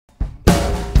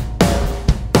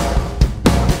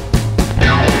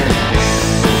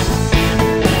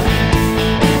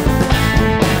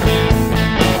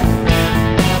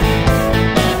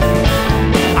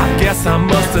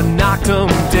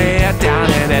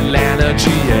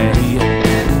PGA.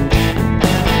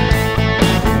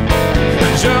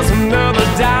 Just another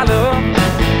dollar,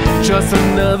 just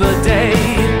another day.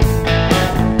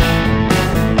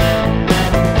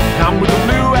 I'm with the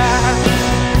blue eyes,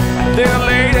 there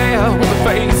lady with a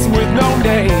face with no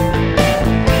name.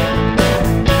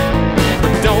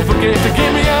 But don't forget to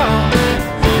give me a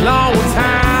long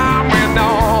time went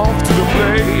off to the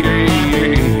play.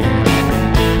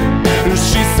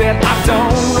 She said, I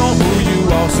don't know who you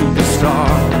are, superstar,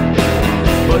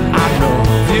 but I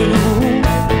love you.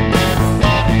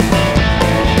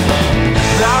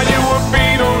 Now you a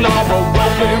Beatle or a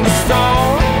Rolling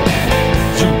Stone.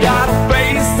 You got a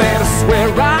face that I swear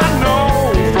I know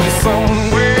from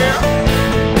somewhere,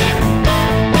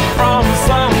 from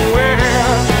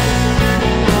somewhere.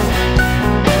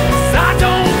 'Cause I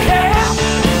don't care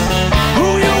who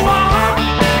you are.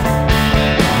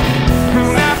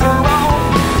 After all,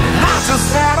 I just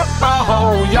had a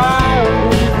ball, y'all.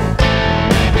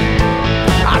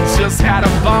 I just had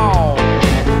a ball.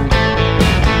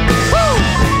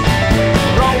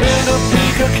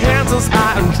 Kansas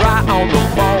high and dry on the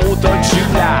 4th of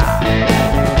July.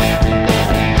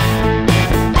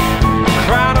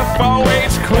 Crown of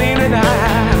 4-H clean and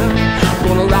I'm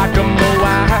gonna rock 'em a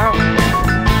while.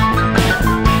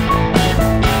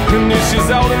 And if she's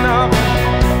old enough,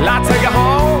 I'll take her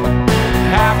home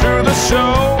after the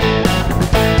show.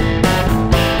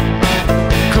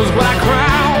 'Cause when I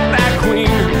crown that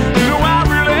queen, you know I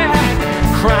really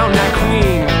crown that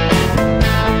queen.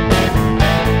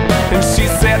 And she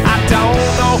said, I don't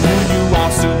know who you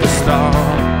are, superstar,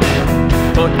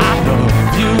 but I love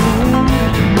you.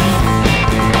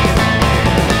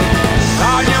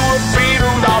 Are you a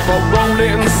Beatle or a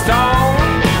Rolling Stone?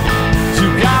 You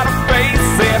got a face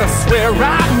that I swear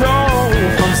I know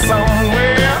from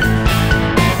somewhere,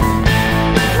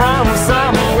 from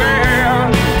somewhere.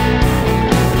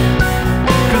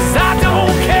 'Cause I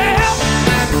don't care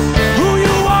who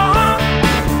you are.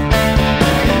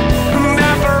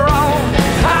 Never wrong.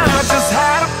 I just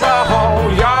had a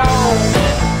ball, y'all.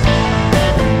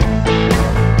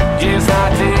 Yes, I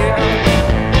did.